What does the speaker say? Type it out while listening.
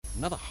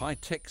Another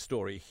high-tech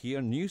story here.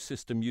 A new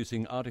system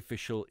using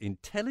artificial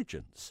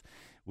intelligence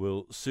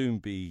will soon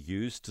be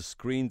used to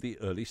screen the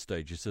early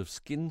stages of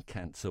skin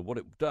cancer. What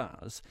it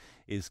does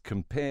is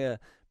compare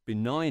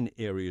benign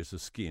areas of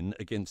skin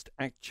against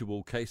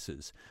actual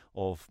cases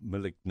of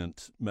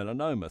malignant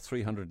melanoma.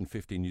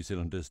 350 New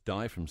Zealanders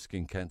die from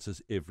skin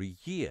cancers every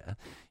year,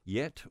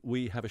 yet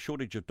we have a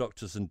shortage of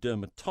doctors and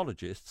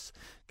dermatologists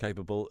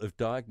capable of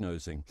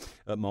diagnosing.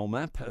 At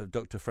Molemap,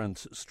 Dr.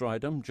 Franz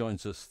Strydom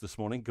joins us this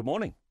morning. Good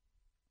morning.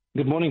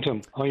 Good morning,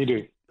 Tom. How are you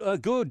doing?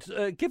 Good.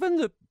 Given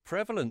the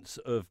prevalence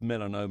of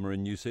melanoma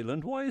in New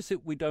Zealand, why is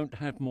it we don't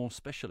have more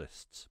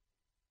specialists?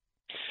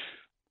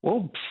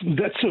 Well,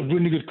 that's a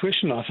really good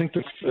question. I think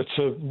that's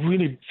a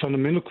really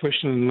fundamental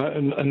question,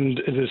 and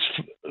it is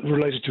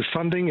related to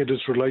funding. It is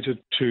related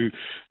to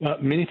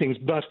many things.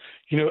 But,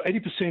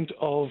 80%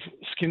 of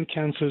skin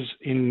cancers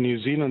in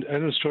New Zealand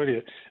and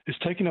Australia is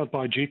taken out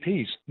by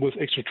GPs with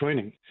extra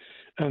training.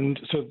 And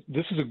so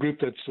this is a group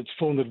that's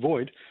filling that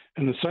void.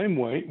 In the same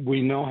way,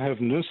 we now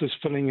have nurses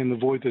filling in the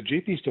void that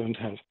GPs don't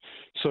have.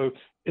 So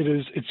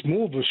it's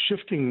more of a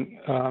shifting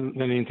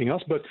than anything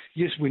else. But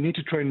yes, we need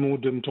to train more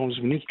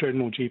dermatologists, we need to train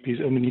more GPs,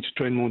 and we need to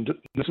train more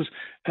nurses,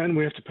 and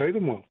we have to pay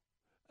them well.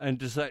 And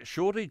does that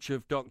shortage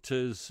of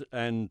doctors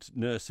and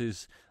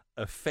nurses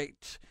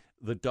affect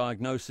the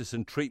diagnosis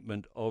and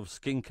treatment of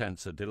skin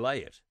cancer, delay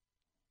it?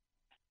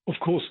 Of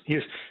course,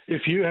 yes.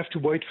 If you have to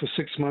wait for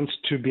 6 months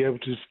to be able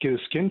to get a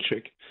skin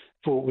check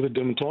with a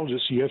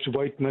dermatologist, you have to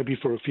wait maybe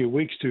for a few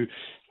weeks to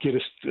get a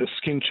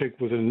skin check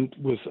with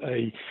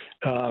a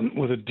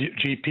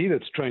GP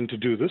that's trained to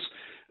do this,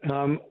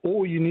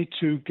 or you need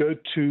to go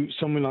to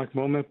somewhere like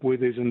Molemap where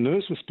there's a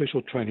nurse with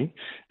special training,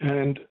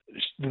 and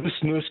this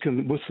nurse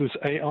can, with this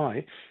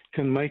AI,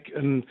 can make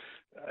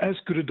as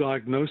good a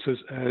diagnosis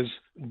as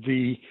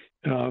the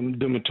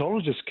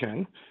dermatologist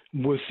can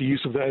with the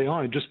use of the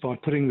AI, just by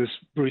putting this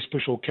very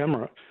special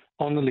camera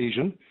on the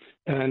lesion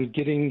and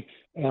getting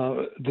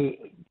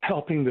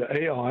helping the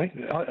AI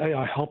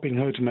helping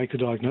her to make the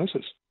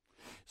diagnosis.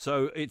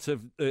 So it's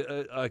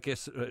I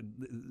guess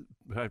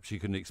perhaps you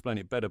can explain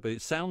it better, but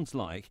it sounds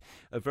like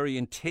a very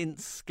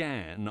intense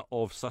scan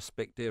of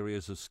suspect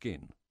areas of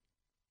skin.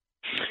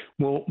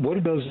 Well, what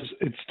it does is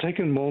it's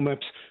taken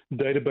Molemap's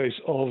database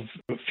of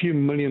a few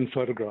million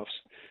photographs,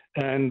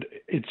 and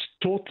it's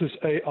taught this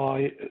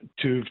AI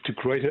to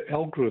create an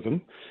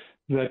algorithm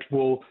that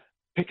will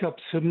pick up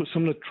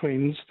similar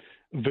trends,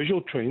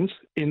 visual trends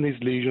in these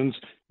lesions,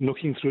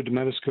 looking through a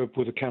dermatoscope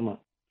with a camera.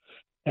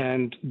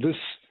 And this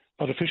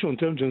artificial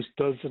intelligence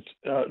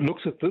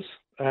looks at this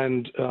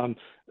and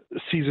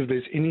sees if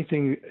there's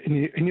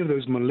any of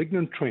those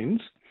malignant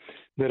trends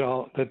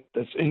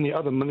that's in the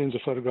other millions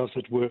of photographs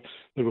that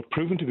were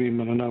proven to be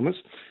melanomas,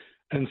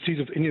 and sees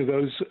if any of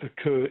those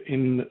occur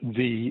in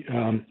the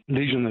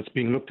lesion that's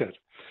being looked at.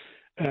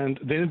 And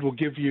then it will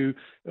give you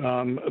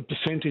a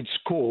percentage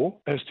score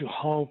as to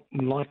how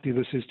likely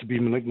this is to be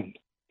malignant.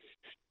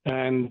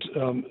 And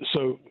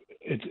so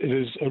it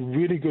is a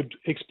really good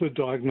expert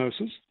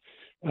diagnosis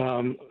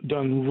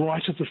done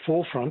right at the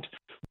forefront,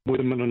 where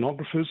the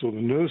melanographers or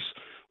the nurse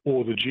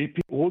or the GP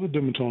or the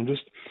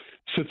dermatologist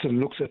sits and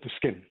looks at the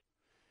skin.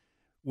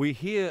 We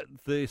hear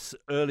this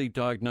early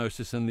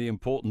diagnosis and the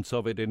importance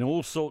of it in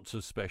all sorts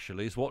of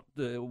specialties.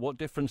 What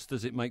difference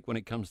does it make when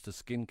it comes to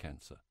skin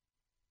cancer?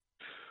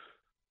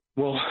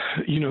 Well,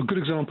 a good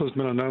example is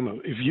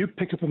melanoma. If you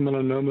pick up a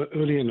melanoma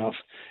early enough,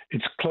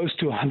 it's close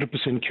to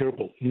 100%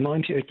 curable,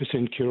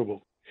 98%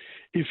 curable.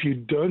 If you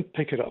don't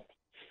pick it up,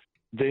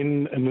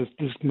 then, and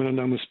this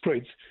melanoma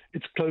spreads,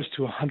 it's close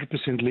to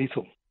 100%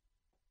 lethal.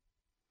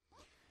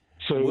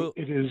 So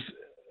it is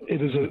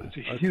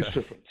a huge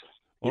difference.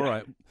 All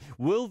right.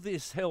 Will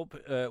this help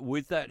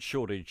with that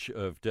shortage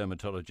of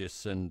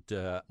dermatologists and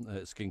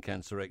skin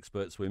cancer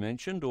experts we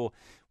mentioned, or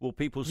will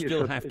people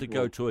still have to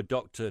go to a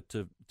doctor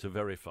to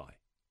verify?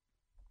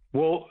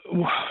 Well,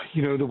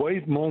 the way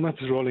Molemap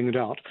is rolling it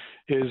out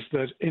is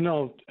that in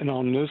our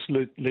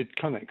nurse-led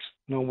clinics,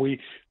 now we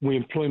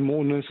employ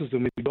more nurses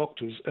than we do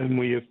doctors, and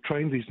we have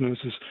trained these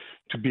nurses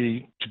to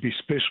be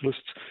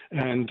specialists,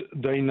 and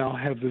they now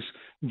have this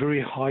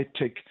very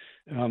high-tech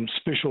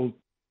special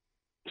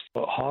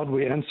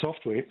hardware and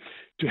software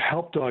to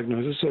help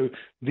diagnosis. So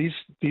these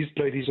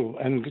ladies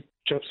and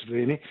chaps, if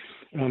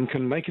any,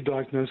 can make a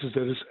diagnosis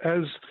that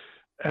is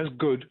as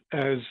good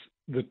as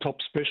the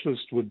top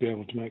specialist would be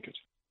able to make it.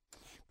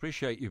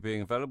 Appreciate you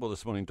being available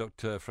this morning,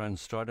 Dr.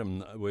 Franz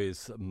Strydom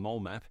with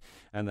Molemap,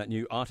 and that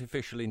new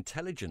artificial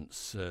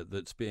intelligence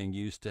that's being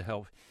used to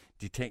help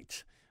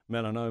detect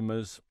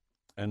melanomas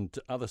and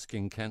other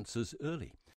skin cancers early.